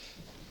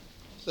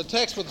The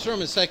text for the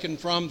sermon is taken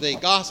from the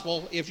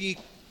gospel. If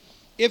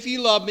ye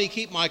love me,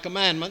 keep my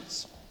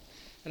commandments.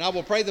 And I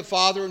will pray the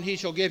Father, and he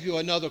shall give you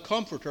another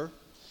comforter,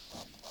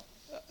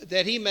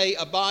 that he may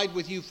abide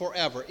with you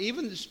forever,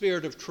 even the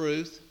Spirit of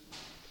truth,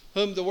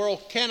 whom the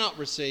world cannot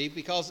receive,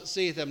 because it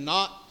seeth him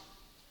not,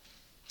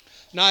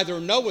 neither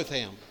knoweth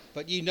him.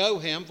 But ye know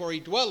him, for he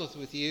dwelleth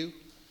with you,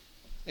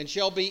 and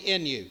shall be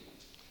in you.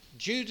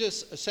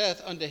 Judas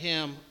saith unto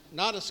him,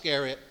 not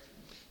Iscariot,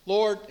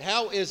 Lord,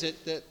 how is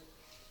it that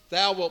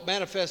thou wilt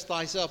manifest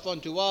thyself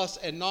unto us,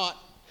 and not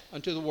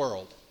unto the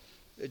world?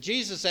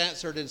 Jesus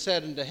answered and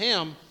said unto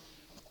him,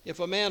 If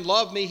a man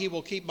love me, he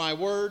will keep my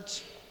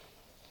words,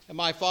 and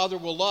my Father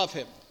will love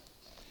him,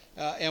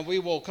 and we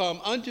will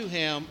come unto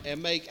him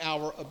and make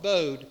our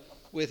abode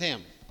with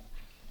him.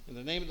 In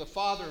the name of the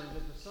Father, and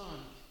of the Son,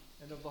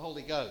 and of the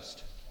Holy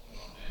Ghost.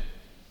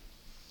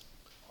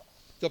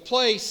 The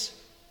place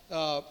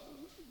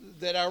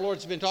that our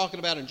Lord's been talking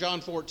about in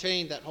John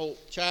 14, that whole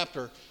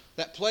chapter,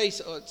 that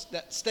place,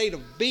 that state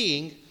of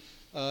being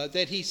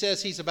that he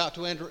says he's about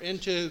to enter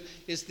into,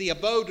 is the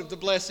abode of the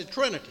Blessed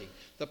Trinity,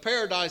 the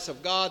paradise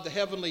of God, the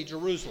heavenly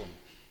Jerusalem.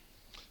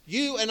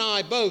 You and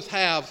I both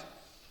have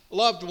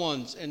loved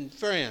ones and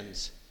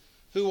friends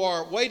who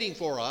are waiting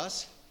for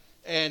us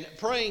and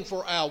praying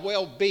for our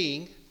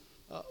well-being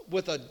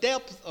with a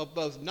depth of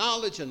both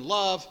knowledge and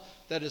love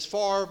that is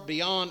far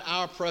beyond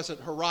our present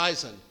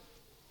horizon,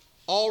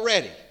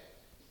 already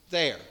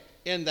there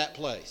in that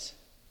place.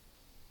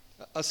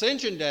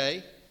 Ascension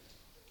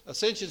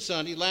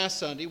Sunday, last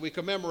Sunday, we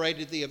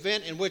commemorated the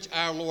event in which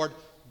our Lord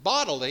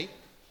bodily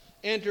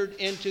entered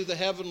into the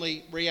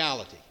heavenly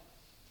reality.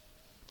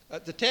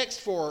 The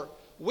text for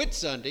Whit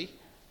Sunday,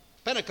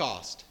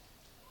 Pentecost,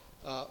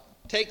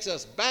 takes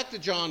us back to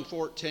John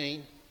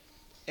 14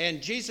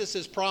 and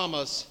Jesus'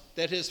 promise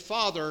that his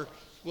Father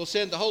will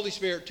send the Holy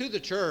Spirit to the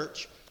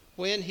church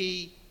when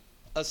he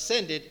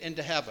ascended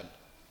into heaven.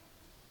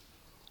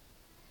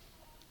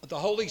 The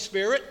Holy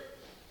Spirit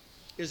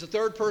is the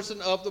third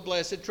person of the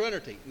Blessed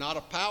Trinity, not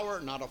a power,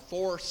 not a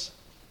force,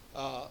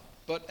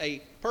 but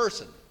a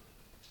person,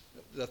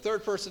 the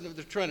third person of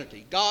the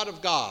Trinity, God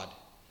of God.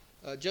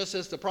 Just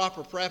as the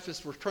proper preface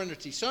for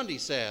Trinity Sunday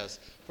says,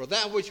 For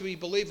that which we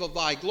believe of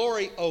thy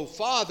glory, O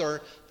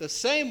Father, the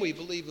same we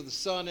believe of the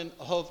Son and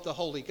of the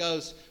Holy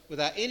Ghost,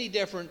 without any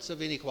difference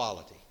of any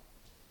quality.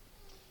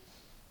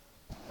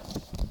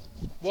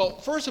 Well,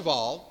 first of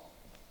all,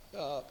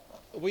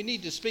 we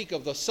need to speak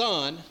of the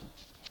Son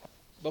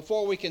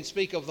before we can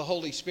speak of the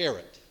Holy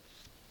Spirit.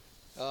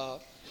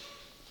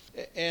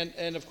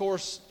 And of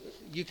course,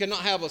 you cannot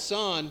have a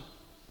Son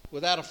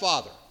without a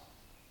Father.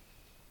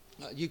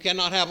 You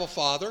cannot have a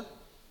father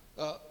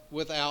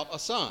without a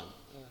son.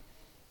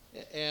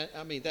 And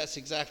I mean, that's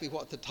exactly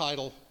what the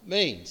title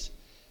means.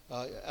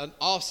 An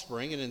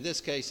offspring, and in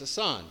this case, a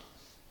son.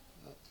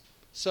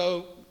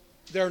 So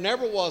there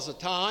never was a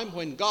time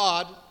when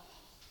God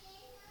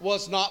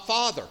was not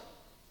Father.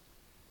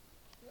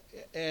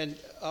 And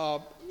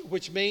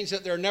which means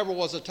that there never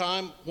was a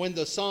time when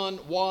the Son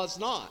was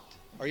not.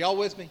 Are y'all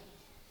with me?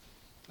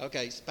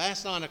 Okay, it's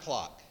past 9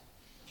 o'clock.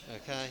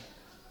 Okay,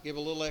 give a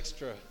little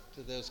extra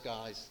to those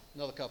guys.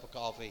 Another cup of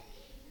coffee.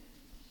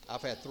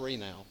 I've had 3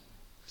 now.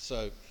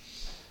 So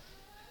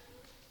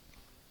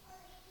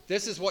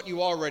this is what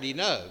you already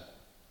know,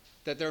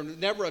 that there was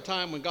never a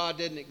time when God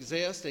didn't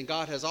exist, and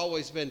God has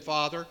always been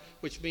Father,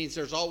 which means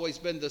there's always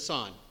been the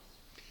Son.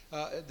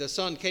 The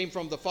Son came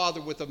from the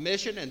Father with a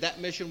mission, and that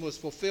mission was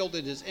fulfilled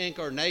in his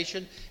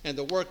incarnation and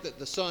the work that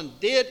the Son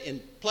did in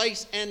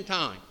place and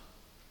time.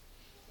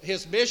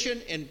 His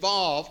mission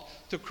involved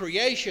the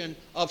creation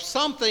of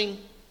something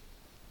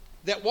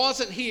that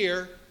wasn't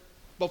here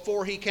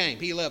before he came.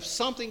 He left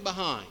something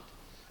behind.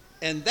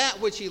 And that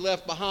which he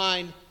left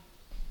behind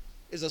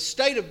is a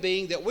state of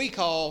being that we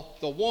call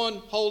the one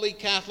holy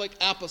Catholic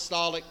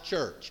Apostolic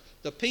Church.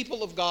 The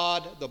people of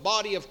God, the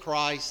body of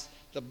Christ,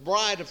 the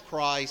bride of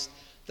Christ,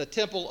 the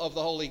temple of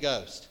the Holy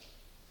Ghost.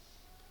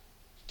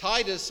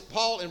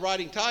 Paul in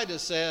writing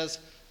Titus says,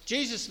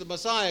 Jesus the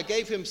Messiah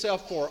gave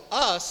himself for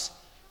us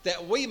that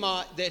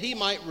he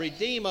might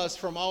redeem us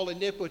from all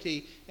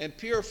iniquity and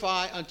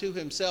purify unto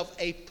himself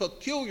a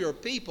peculiar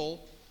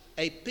people,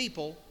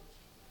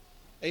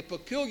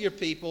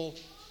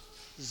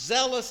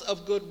 zealous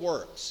of good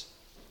works.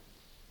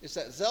 It's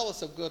that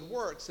zealous of good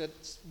works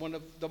that's one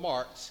of the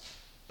marks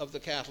of the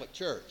Catholic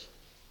Church.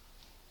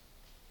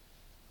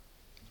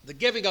 The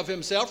giving of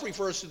himself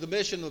refers to the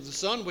mission of the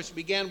Son, which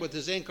began with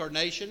his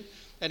incarnation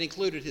and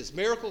included his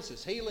miracles,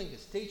 his healing,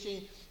 his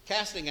teaching,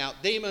 casting out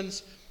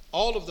demons,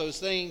 all of those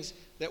things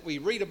that we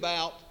read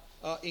about,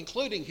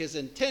 including his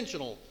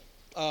intentional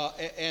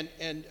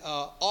and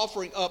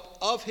offering up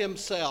of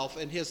himself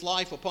and his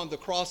life upon the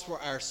cross for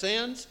our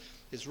sins,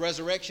 his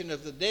resurrection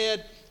of the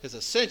dead, his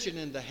ascension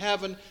into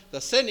heaven, the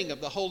sending of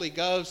the Holy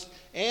Ghost,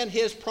 and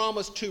his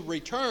promise to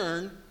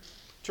return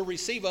to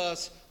receive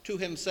us to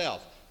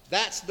himself.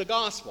 That's the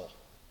gospel.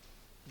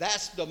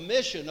 That's the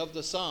mission of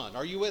the Son.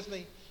 Are you with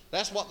me?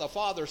 That's what the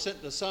Father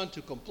sent the Son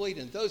to complete,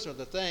 and those are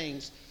the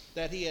things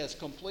that he has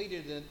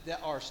completed and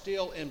that are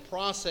still in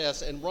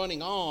process and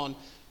running on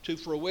to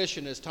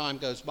fruition as time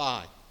goes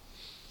by.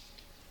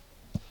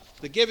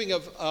 The giving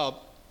of,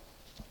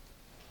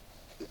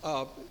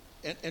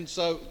 and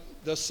so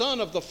the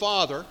Son of the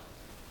Father,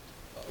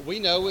 we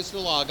know is the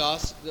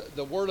Logos,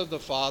 the Word of the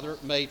Father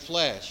made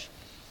flesh.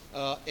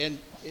 And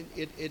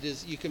it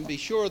is, you can be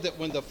sure that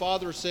when the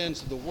Father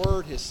sends the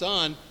Word, His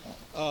Son,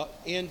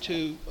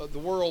 into the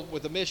world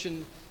with a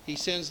mission, He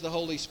sends the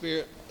Holy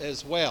Spirit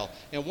as well.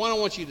 And what I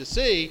want you to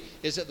see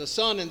is that the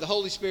Son and the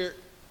Holy Spirit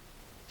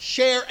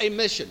share a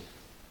mission.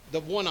 The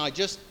one I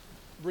just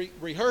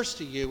rehearsed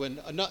to you in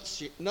a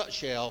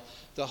nutshell,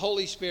 the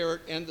Holy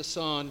Spirit and the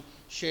Son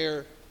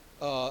share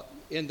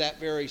in that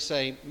very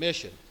same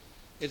mission.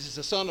 It is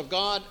the Son of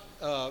God,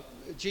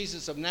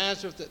 Jesus of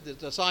Nazareth, that the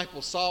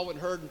disciples saw and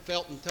heard and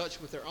felt and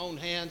touched with their own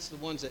hands, the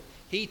ones that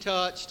He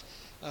touched,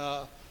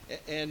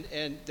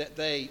 and that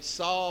they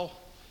saw,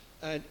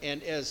 and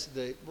as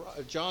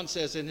John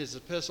says in his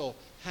epistle,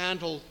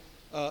 handled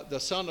the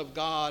Son of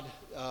God,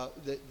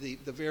 the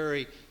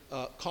very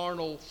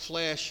carnal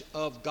flesh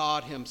of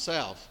God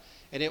Himself.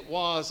 And it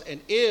was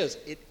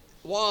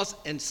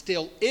and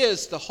still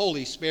is the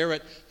Holy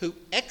Spirit who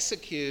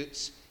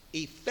executes,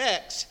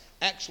 effects,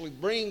 actually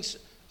brings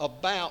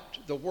about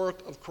the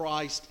work of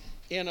Christ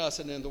in us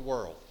and in the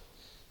world.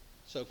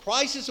 So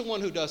Christ is the one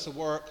who does the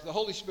work. The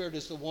Holy Spirit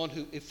is the one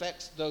who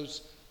effects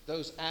those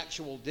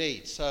actual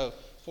deeds. So,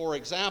 for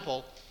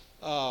example,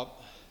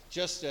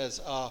 just as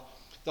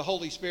the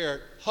Holy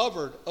Spirit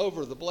hovered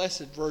over the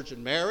Blessed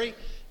Virgin Mary,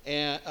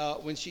 and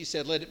when she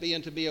said, "Let it be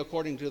unto me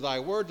according to thy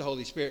word," the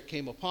Holy Spirit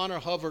came upon her,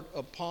 hovered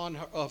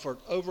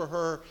over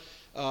her,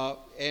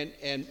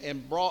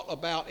 and brought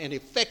about and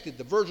effected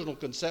the virginal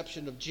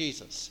conception of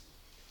Jesus.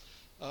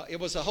 It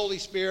was the Holy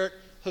Spirit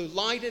who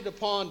lighted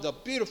upon the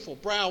beautiful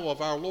brow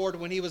of our Lord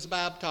when He was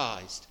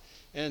baptized.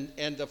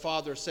 And the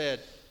Father said,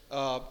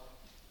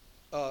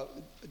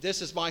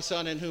 "This is my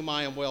Son in whom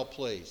I am well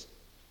pleased."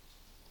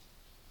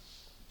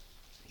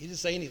 He didn't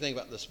say anything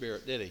about the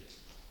Spirit, did He?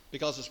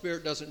 Because the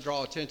Spirit doesn't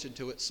draw attention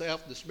to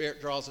itself. The Spirit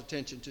draws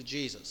attention to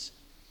Jesus.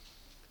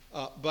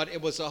 But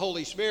it was the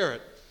Holy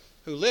Spirit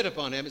who lit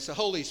upon Him. It's the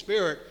Holy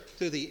Spirit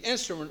through the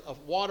instrument of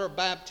water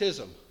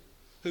baptism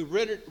who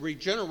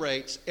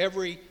regenerates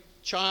every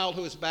child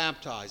who is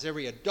baptized,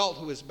 every adult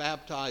who is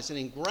baptized, and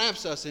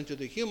engrafts us into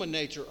the human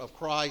nature of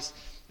Christ,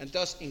 and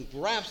thus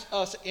engrafts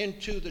us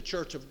into the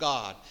church of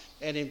God,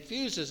 and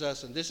infuses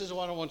us. And this is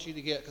what I want you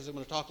to get, because I'm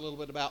going to talk a little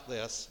bit about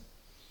this.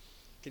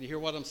 Can you hear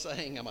what I'm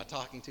saying? Am I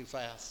talking too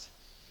fast?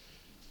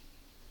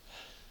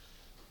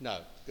 No,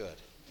 good.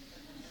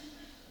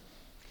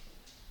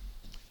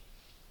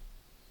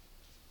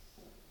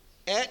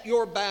 At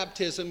your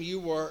baptism, you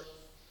were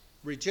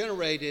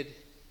regenerated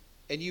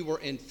and you were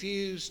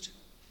infused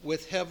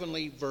with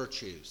heavenly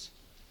virtues,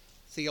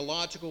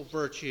 theological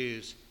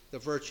virtues, the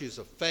virtues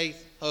of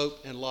faith,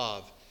 hope, and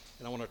love.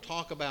 And I want to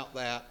talk about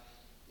that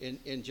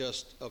in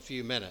just a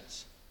few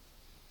minutes.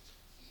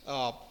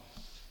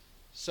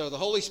 So the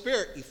Holy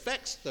Spirit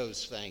effects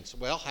those things.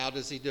 Well, how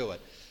does He do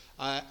it?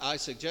 I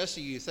suggest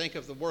to you think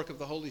of the work of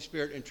the Holy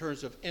Spirit in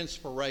terms of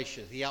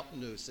inspiration.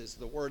 Theopneus is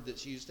the word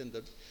that's used in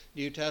the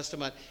New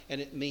Testament,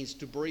 and it means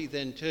to breathe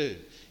into.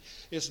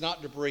 It's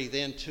not to breathe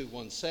into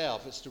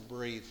oneself, it's to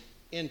breathe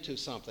into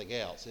something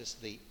else. It's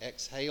the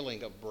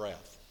exhaling of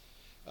breath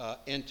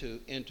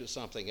into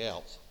something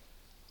else.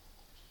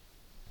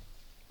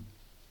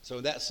 So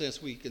in that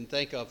sense, we can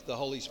think of the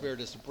Holy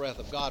Spirit as the breath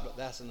of God, but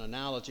that's an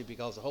analogy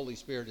because the Holy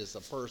Spirit is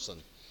a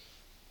person,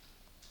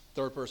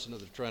 third person of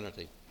the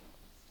Trinity.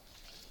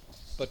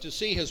 But to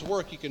see His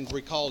work, you can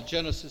recall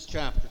Genesis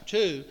chapter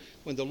 2,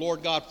 when the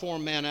Lord God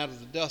formed man out of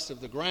the dust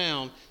of the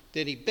ground.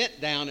 Then He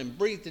bent down and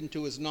breathed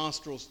into his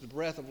nostrils the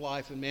breath of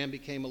life, and man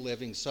became a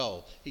living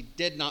soul. He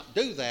did not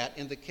do that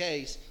in the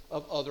case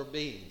of other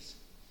beings.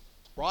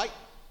 Right?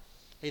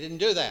 He didn't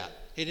do that.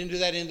 He didn't do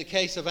that in the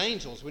case of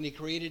angels. When He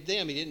created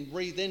them, He didn't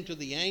breathe into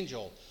the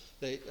angel,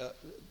 the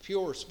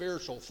pure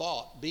spiritual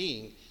thought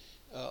being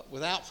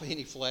without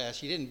any flesh.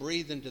 He didn't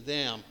breathe into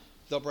them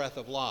the breath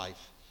of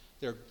life.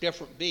 They're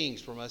different beings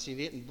from us. He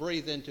didn't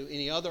breathe into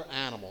any other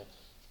animal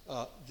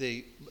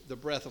the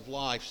breath of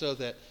life, so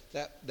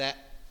that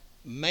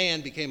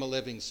man became a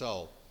living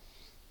soul.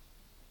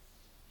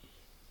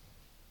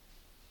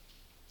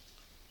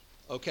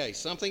 Okay,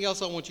 something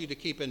else I want you to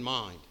keep in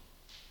mind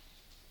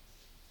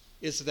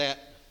is that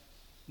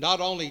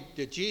not only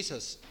did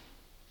Jesus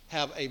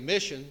have a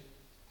mission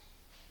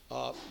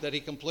that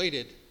He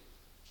completed,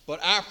 but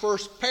our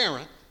first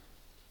parent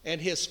and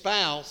his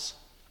spouse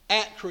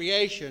at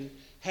creation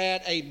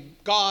had a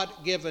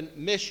God-given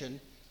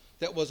mission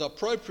that was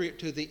appropriate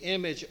to the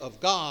image of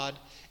God,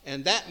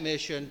 and that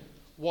mission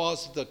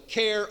was the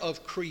care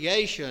of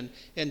creation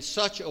in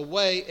such a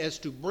way as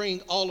to bring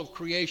all of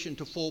creation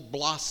to full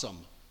blossom.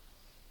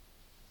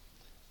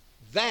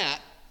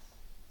 That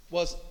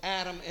was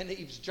Adam and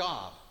Eve's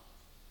job.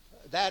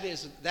 That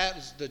is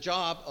the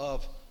job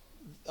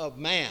of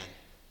man.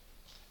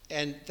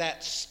 And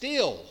that's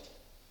still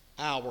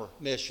our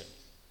mission.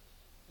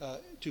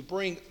 to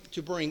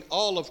bring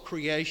all of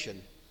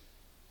creation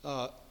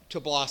to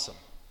blossom.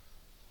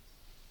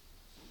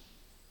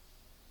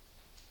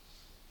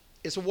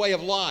 It's a way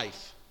of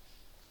life.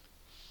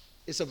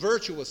 It's a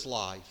virtuous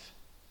life.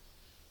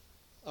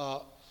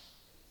 And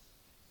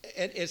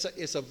it's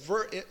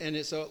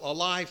a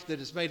life that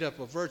is made up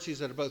of virtues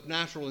that are both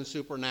natural and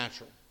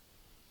supernatural.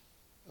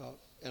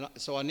 And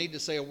so I need to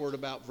say a word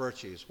about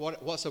virtues.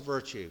 What's a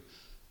virtue?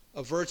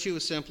 A virtue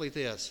is simply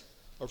this.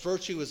 A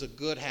virtue is a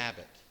good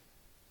habit.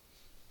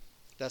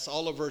 That's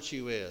all a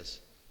virtue is.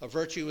 A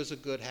virtue is a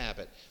good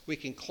habit. We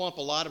can clump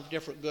a lot of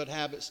different good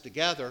habits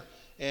together,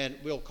 and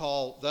we'll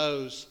call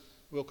those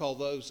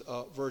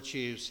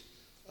virtues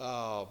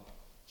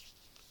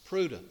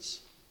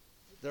prudence.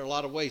 There are a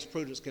lot of ways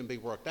prudence can be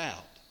worked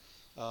out,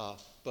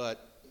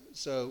 but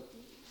it's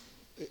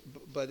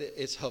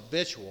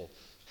habitual.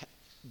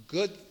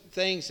 Good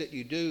things that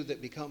you do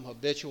that become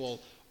habitual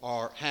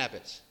are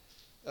habits.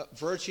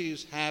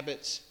 Virtues,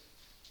 habits,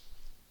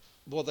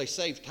 well, they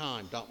save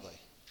time, don't they?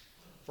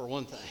 For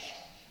one thing.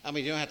 I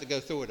mean, you don't have to go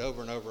through it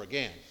over and over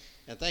again.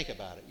 And think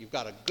about it. You've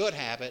got a good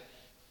habit.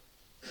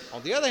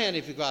 On the other hand,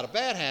 if you've got a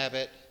bad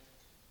habit,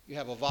 you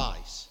have a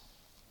vice.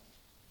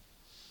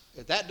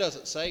 If that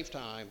doesn't save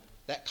time,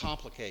 that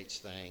complicates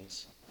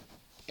things,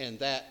 and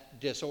that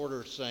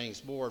disorders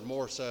things more and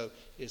more, so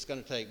it's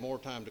going to take more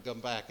time to come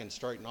back and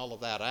straighten all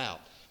of that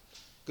out.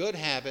 Good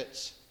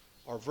habits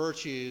are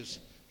virtues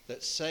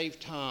that save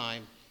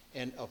time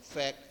and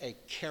affect a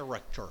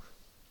character.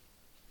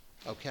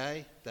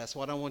 Okay? That's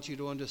what I want you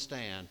to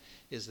understand,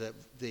 is that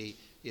the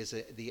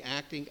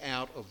acting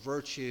out of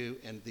virtue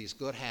and these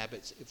good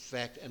habits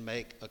affect and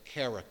make a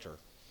character.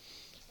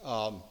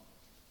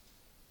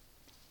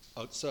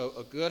 So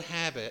a good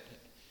habit,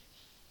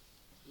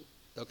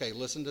 okay,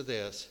 listen to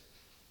this.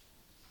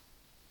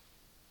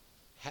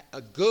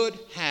 Good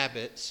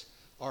habits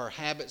are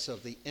habits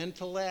of the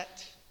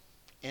intellect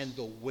and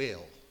the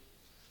will.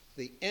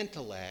 The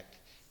intellect,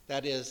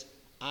 that is,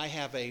 I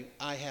have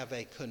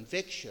a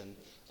conviction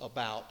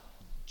about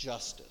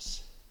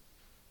justice.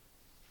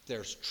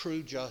 There's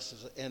true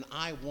justice, and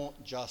I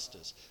want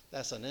justice.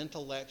 That's an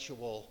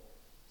intellectual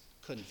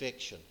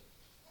conviction.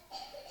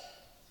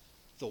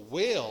 The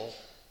will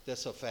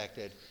that's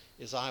affected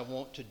is I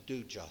want to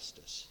do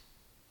justice,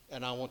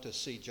 and I want to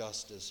see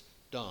justice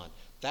done.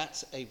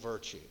 That's a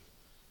virtue.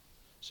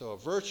 So a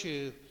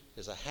virtue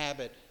is a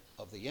habit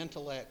of the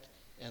intellect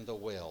and the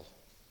will.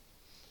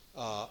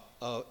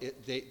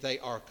 They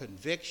are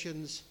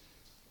convictions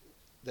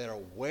that are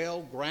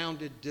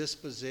well-grounded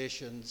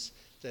dispositions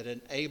that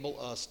enable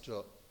us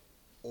to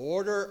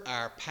order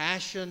our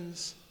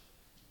passions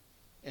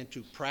and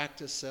to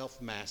practice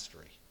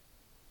self-mastery.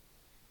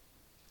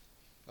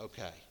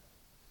 Okay.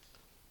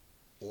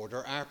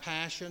 Order our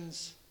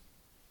passions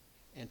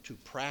and to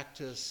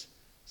practice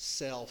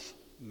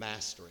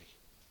self-mastery.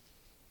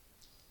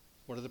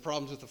 One of the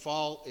problems with the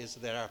fall is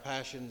that our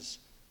passions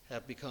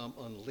have become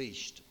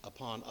unleashed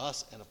upon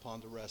us and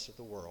upon the rest of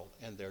the world,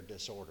 and they're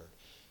disordered.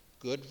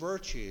 Good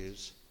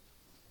virtues,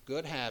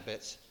 good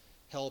habits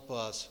help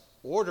us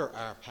order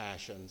our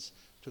passions,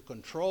 to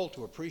control,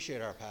 to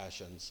appreciate our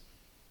passions,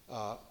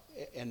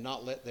 and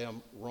not let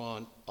them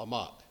run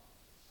amok.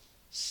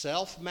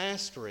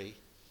 Self-mastery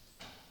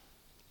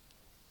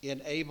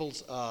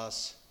enables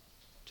us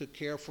to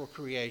care for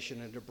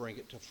creation and to bring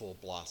it to full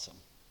blossom.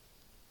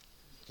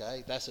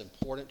 Okay, that's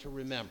important to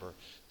remember.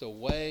 The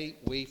way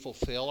we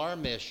fulfill our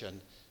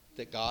mission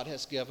that God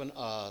has given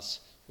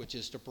us, which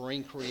is to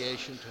bring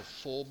creation to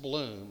full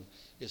bloom,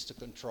 is to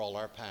control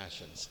our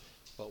passions.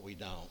 But we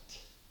don't,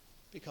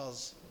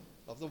 because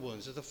of the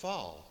wounds of the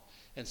fall.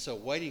 And so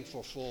waiting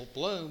for full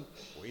bloom,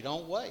 we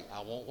don't wait.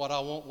 I want what I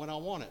want when I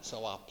want it,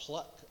 so I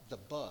pluck the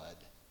bud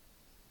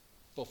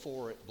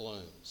before it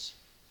blooms.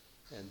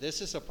 And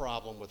this is a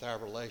problem with our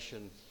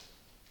relation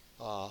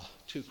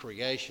to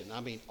creation.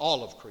 I mean,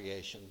 all of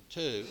creation,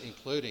 too,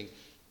 including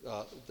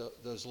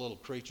those little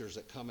creatures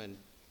that come in,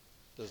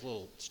 those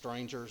little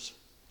strangers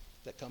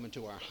that come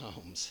into our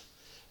homes,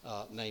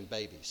 named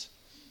babies.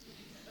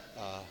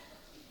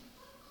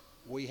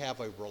 We have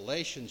a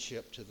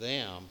relationship to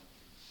them,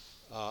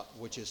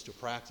 which is to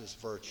practice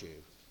virtue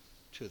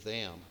to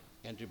them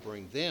and to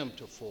bring them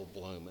to full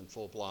bloom and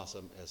full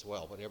blossom as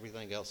well, but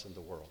everything else in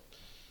the world.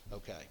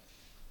 Okay.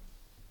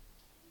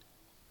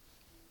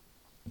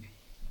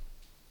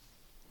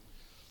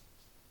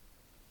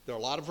 There are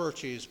a lot of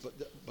virtues,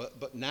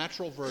 but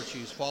natural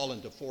virtues fall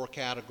into four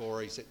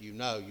categories that you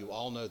know. You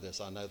all know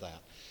this. I know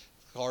that.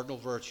 Cardinal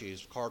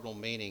virtues, cardinal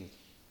meaning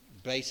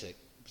basic,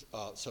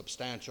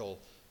 substantial,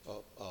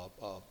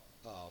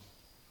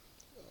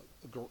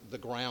 the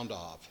ground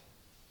of.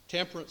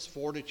 Temperance,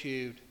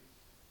 fortitude,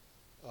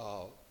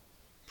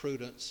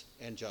 prudence,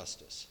 and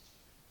justice.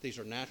 These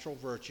are natural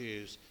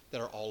virtues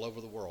that are all over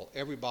the world.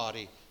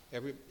 Everybody,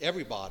 you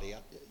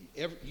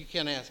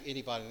can't ask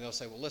anybody and they'll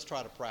say, well, let's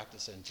try to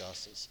practice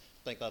injustice.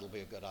 I think that'll be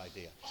a good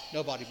idea.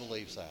 Nobody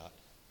believes that.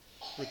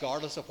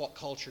 Regardless of what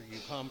culture you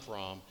come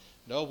from,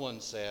 no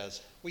one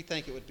says, we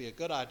think it would be a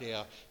good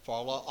idea for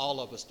all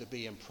of us to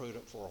be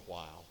imprudent for a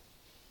while.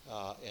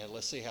 and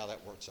let's see how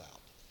that works out.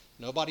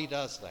 Nobody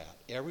does that.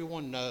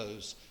 Everyone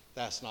knows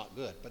that's not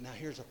good. But now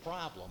here's a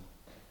problem.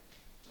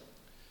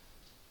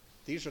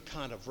 These are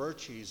kind of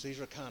virtues.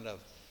 These are kind of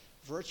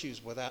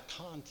virtues without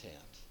content.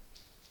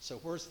 So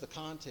where's the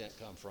content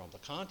come from? The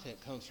content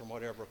comes from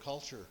whatever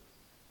culture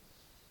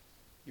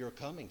you're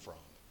coming from.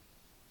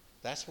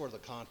 That's where the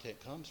content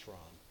comes from.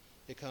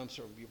 It comes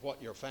from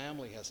what your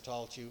family has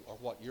taught you or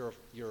what your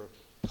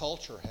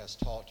culture has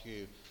taught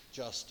you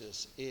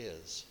justice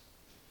is,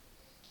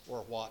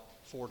 or what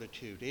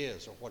fortitude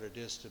is, or what it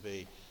is to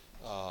be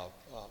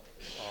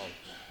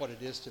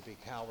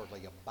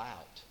cowardly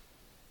about.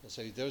 And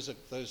so those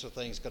are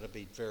things going to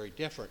be very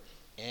different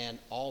and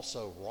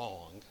also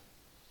wrong,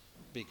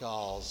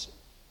 because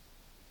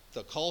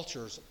the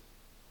cultures,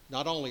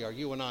 not only are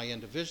you and I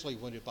individually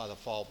wounded by the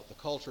fall, but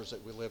the cultures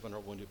that we live in are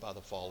wounded by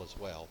the fall as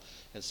well.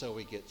 And so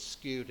we get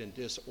skewed and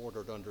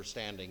disordered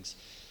understandings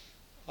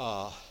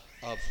of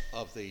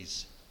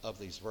these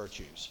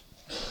virtues.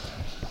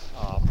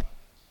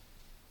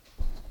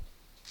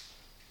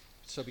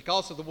 So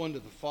because of the wound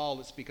of the fall,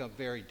 it's become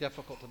very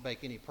difficult to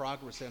make any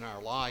progress in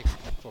our life,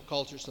 for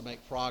cultures to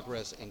make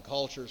progress in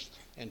cultures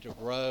and to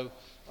grow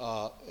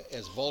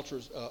as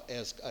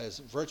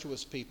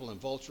virtuous people in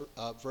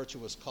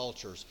virtuous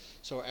cultures.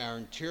 So our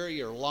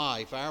interior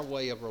life, our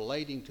way of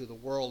relating to the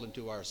world and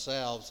to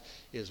ourselves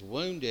is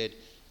wounded,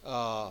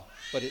 but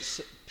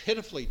it's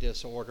pitifully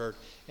disordered,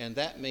 and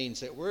that means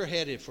that we're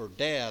headed for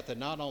death. And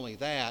not only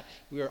that,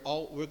 we're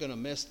going to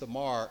miss the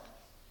mark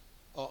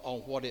on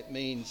what it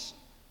means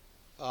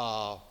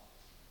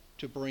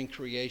to bring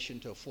creation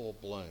to full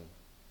bloom.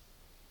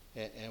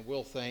 And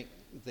we'll think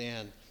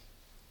then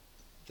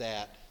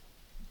that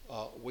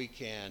we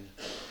can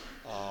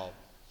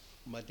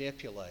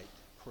manipulate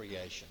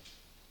creation,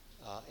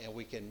 and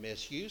we can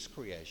misuse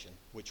creation,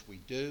 which we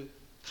do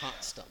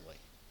constantly,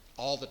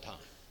 all the time.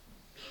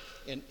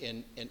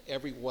 In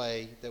every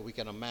way that we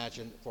can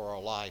imagine for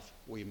our life,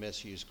 we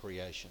misuse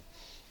creation.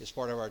 It's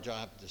part of our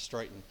job to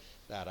straighten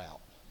that out.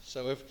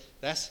 So if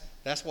that's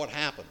what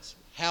happens.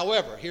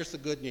 However, here's the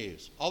good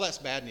news. All that's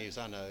bad news,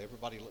 I know.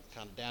 Everybody looked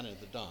kind of down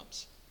into the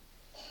dumps.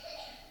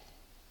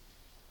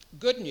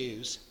 Good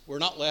news, we're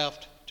not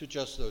left to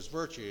just those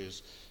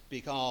virtues,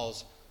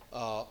 because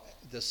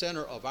the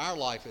center of our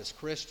life as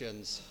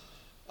Christians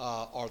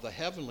are the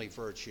heavenly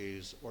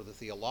virtues, or the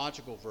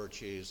theological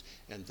virtues,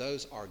 and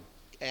those are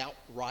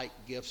outright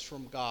gifts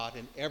from God.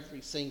 And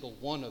every single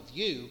one of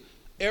you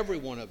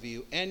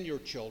and your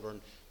children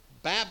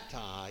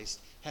baptized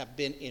have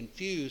been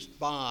infused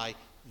by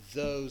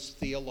those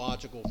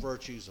theological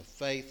virtues of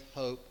faith,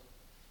 hope,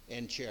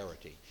 and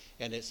charity.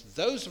 And it's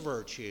those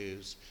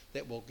virtues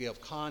that will give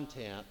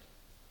content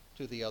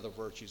to the other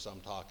virtues I'm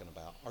talking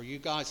about. Are you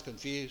guys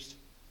confused?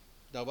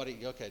 Nobody?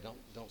 Okay,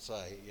 don't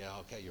say, yeah,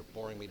 okay, you're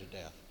boring me to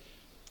death.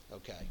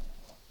 Okay.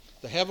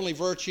 The heavenly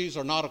virtues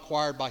are not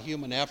acquired by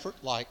human effort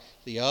like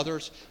the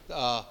others.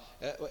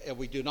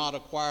 We do not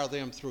acquire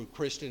them through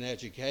Christian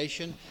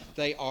education.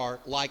 They are,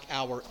 like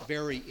our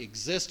very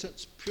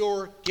existence,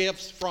 pure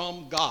gifts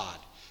from God.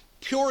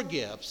 Pure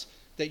gifts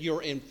that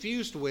you're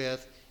infused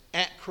with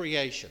at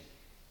creation.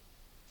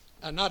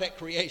 Not at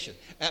creation,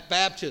 at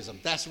baptism.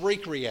 That's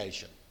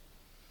recreation.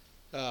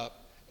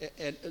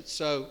 And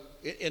so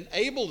it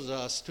enables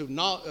us to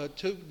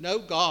know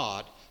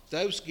God.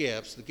 Those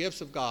gifts, the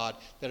gifts of God,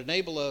 that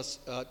enable us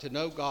to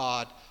know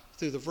God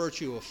through the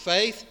virtue of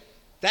faith.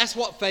 That's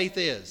what faith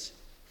is.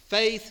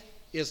 Faith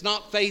is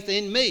not faith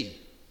in me.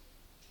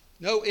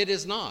 No, it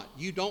is not.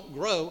 You don't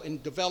grow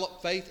and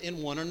develop faith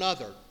in one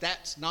another.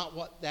 That's not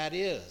what that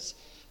is.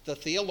 The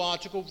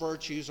theological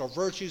virtues are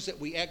virtues that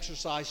we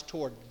exercise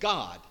toward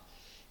God.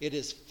 It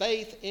is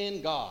faith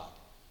in God.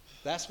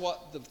 That's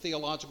what the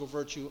theological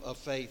virtue of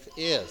faith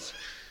is.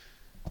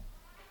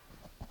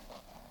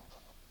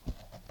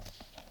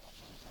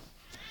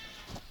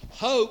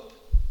 Hope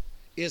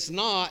is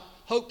not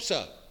hope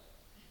so.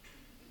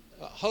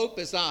 Hope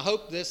is not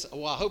hope this,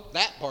 well, I hope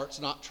that part's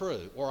not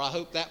true, or I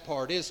hope that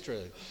part is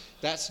true.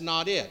 That's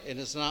not it. And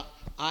it's not,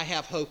 I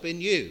have hope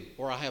in you,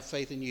 or I have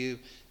faith in you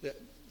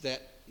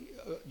that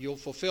you'll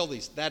fulfill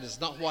these. That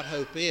is not what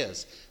hope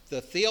is.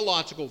 The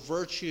theological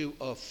virtue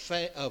of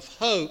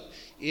hope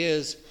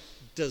is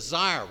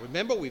desire.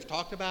 Remember, we've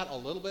talked about a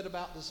little bit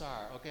about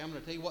desire. Okay, I'm going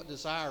to tell you what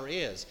desire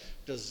is.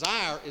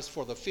 Desire is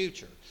for the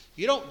future.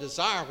 You don't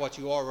desire what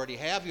you already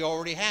have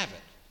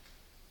it.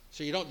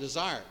 So you don't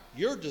desire it.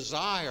 Your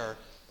desire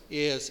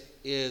is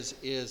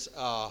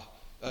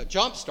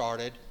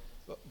jump-started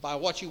by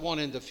what you want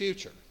in the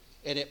future.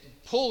 And it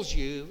pulls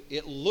you,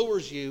 it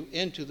lures you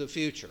into the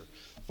future.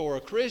 For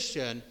a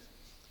Christian,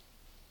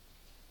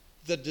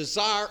 the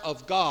desire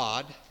of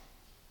God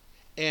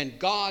and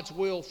God's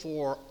will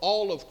for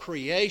all of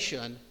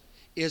creation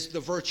is the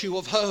virtue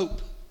of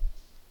hope.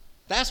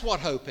 That's what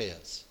hope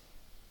is.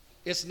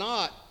 It's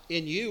not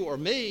in you or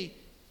me.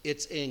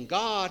 It's in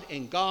God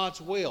and God's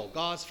will,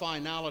 God's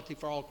finality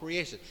for all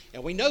creation.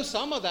 And we know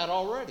some of that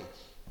already.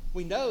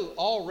 We know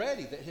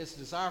already that his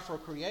desire for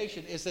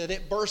creation is that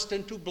it burst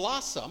into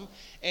blossom,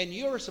 and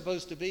you're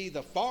supposed to be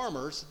the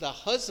farmers, the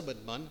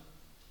husbandmen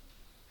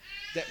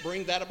that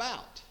bring that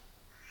about.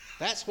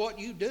 That's what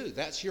you do.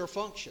 That's your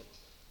function.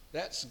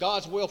 That's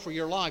God's will for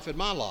your life and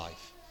my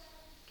life.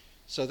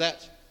 So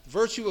that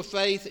virtue of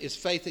faith is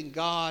faith in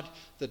God.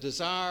 The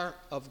desire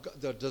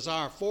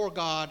for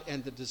God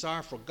and the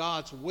desire for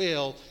God's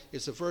will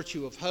is the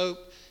virtue of hope.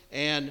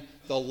 And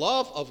the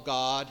love of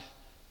God,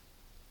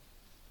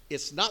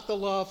 it's not the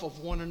love of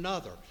one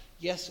another.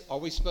 Yes, are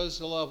we supposed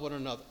to love one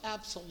another?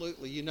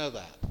 Absolutely, you know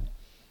that.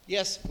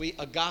 Yes, we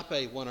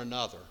agape one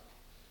another.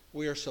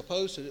 We are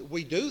supposed to,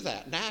 we do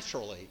that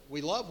naturally.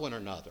 We love one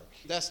another.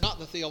 That's not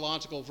the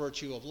theological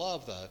virtue of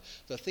love, though.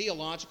 The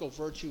theological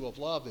virtue of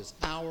love is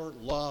our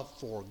love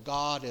for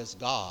God as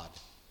God.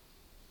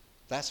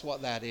 That's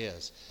what that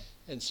is.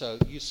 And so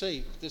you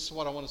see, this is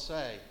what I want to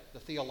say. The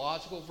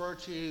theological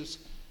virtues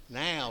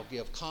now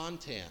give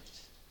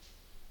content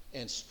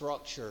and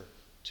structure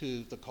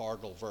to the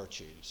cardinal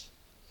virtues.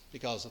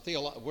 Because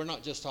we're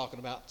not just talking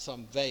about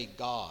some vague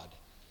God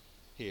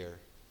here.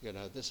 You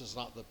know, this is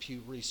not the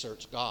Pew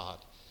Research God.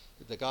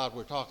 The God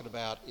we're talking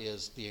about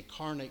is the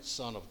incarnate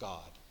Son of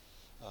God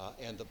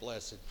and the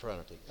Blessed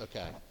Trinity.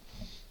 Okay.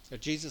 So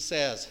Jesus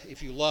says,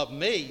 if you love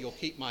me, you'll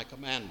keep my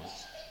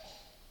commandments.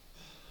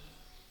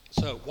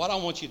 So what I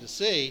want you to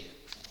see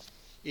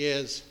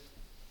is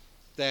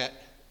that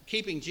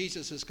keeping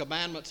Jesus'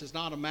 commandments is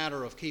not a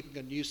matter of keeping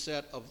a new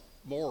set of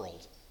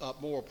moral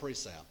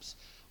precepts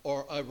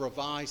or a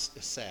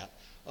revised set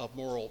of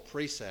moral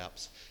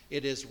precepts.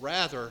 It is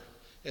rather,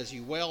 as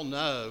you well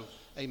know,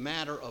 a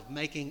matter of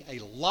making a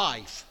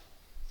life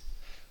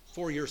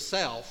for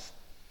yourself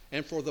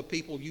and for the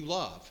people you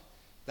love.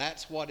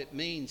 That's what it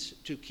means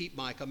to keep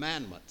my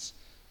commandments,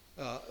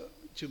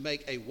 to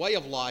make a way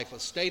of life, a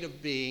state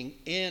of being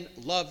in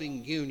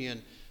loving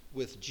union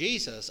with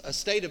Jesus, a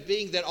state of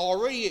being that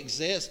already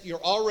exists.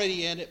 You're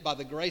already in it by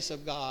the grace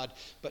of God,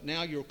 but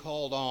now you're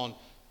called on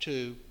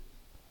to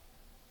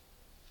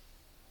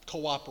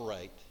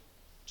cooperate,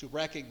 to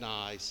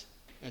recognize,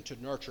 and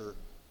to nurture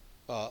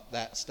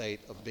that state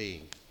of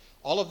being.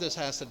 All of this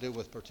has to do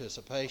with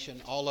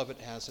participation. All of it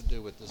has to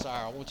do with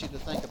desire. I want you to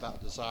think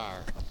about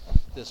desire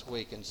this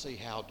week and see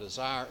how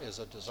desire is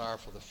a desire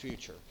for the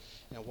future.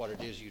 And what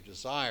it is you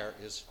desire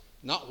is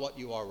not what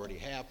you already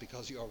have,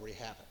 because you already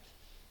have it.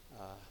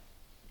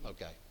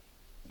 Okay.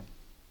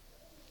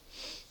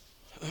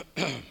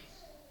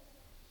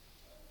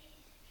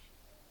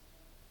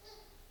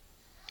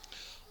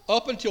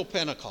 Up until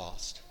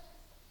Pentecost,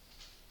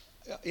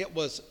 it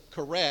was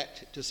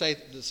correct to say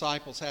that the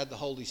disciples had the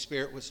Holy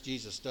Spirit, which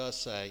Jesus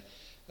does say.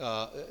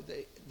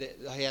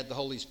 They had the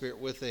Holy Spirit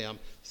with them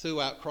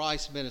throughout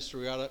Christ's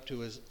ministry right up to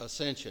his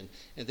ascension.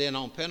 And then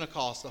on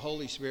Pentecost, the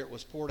Holy Spirit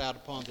was poured out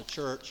upon the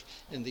church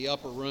in the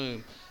upper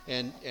room.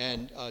 And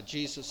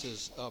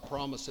Jesus'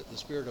 promise that the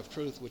Spirit of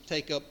truth would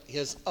take up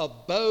his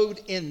abode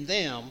in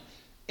them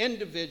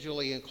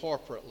individually and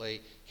corporately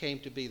came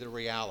to be the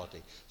reality.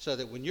 So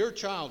that when your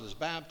child is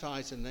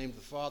baptized in the name of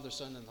the Father,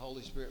 Son, and the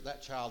Holy Spirit,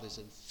 that child is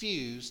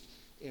infused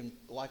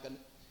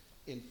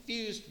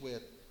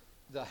with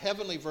the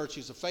heavenly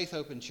virtues of faith,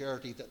 hope, and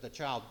charity that the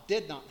child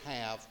did not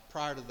have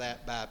prior to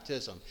that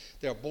baptism.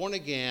 They're born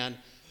again.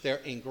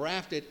 They're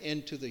engrafted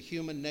into the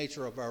human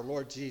nature of our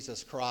Lord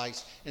Jesus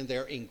Christ, and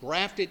they're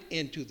engrafted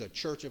into the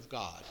Church of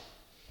God.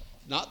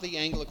 Not the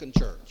Anglican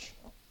Church,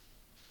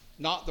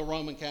 not the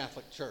Roman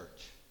Catholic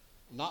Church,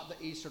 not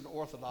the Eastern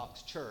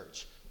Orthodox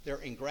Church.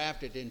 They're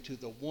engrafted into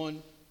the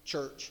one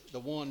church, the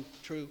one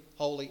true,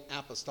 holy,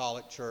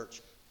 apostolic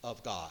Church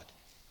of God.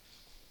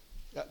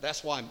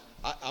 That's why,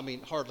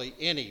 hardly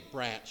any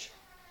branch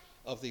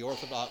of the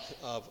Orthodox,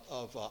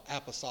 of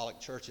apostolic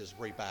churches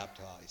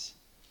rebaptize.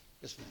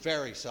 It's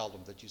very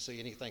seldom that you see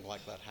anything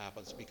like that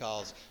happens,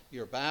 because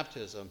your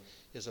baptism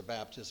is a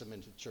baptism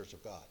into the Church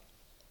of God.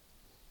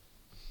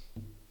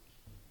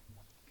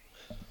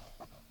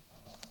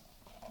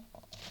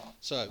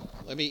 So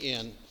let me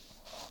end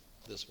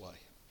this way.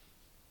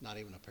 Not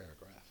even a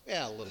paragraph.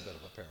 Yeah, a little bit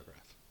of a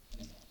paragraph.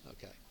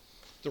 Okay.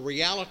 The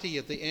reality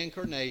of the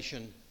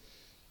incarnation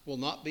will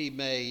not be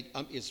made,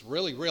 it's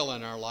really real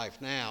in our life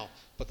now,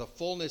 but the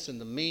fullness and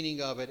the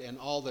meaning of it and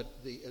all that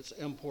its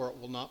import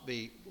will not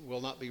be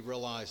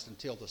realized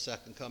until the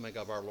second coming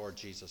of our Lord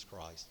Jesus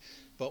Christ.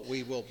 But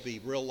we will be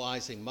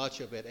realizing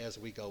much of it as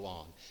we go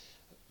on.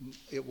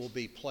 It will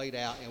be played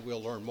out, and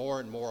we'll learn more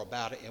and more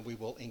about it, and we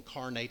will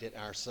incarnate it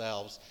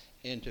ourselves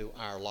into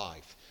our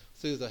life.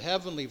 Through the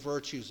heavenly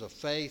virtues of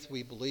faith,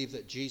 we believe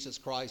that Jesus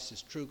Christ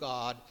is true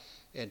God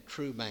and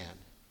true man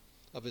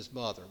of his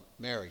mother,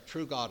 Mary,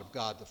 true God of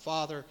God the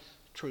Father,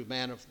 true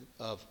man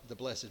of the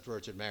Blessed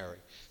Virgin Mary.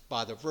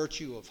 By the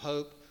virtue of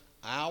hope,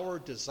 our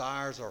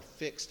desires are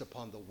fixed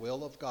upon the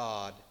will of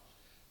God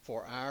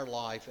for our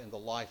life and the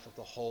life of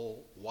the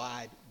whole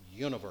wide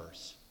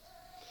universe.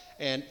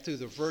 And through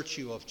the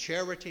virtue of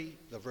charity,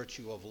 the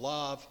virtue of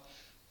love,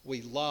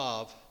 we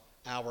love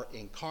our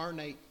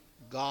incarnate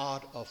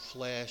God of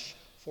flesh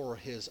for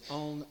his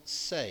own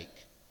sake,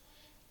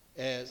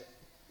 as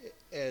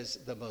as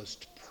the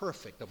most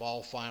perfect of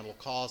all final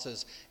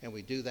causes, and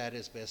we do that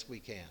as best we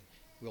can.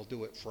 We'll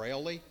do it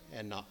frailly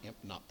and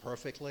not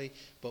perfectly,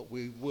 but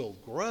we will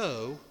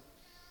grow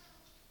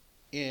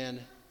in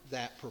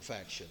that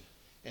perfection,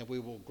 and we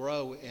will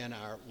grow in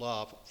our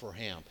love for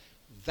him.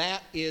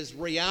 That is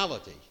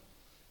reality.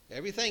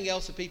 Everything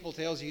else that people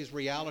tells you is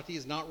reality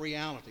is not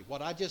reality.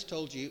 What I just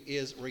told you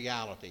is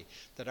reality,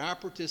 that our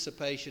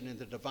participation in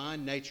the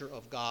divine nature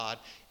of God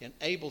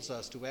enables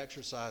us to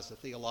exercise the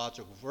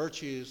theological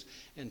virtues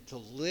and to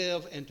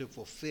live and to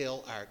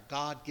fulfill our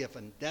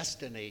God-given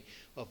destiny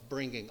of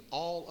bringing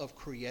all of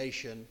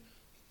creation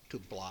to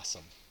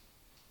blossom.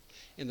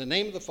 In the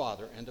name of the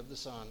Father, and of the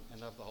Son,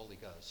 and of the Holy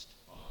Ghost.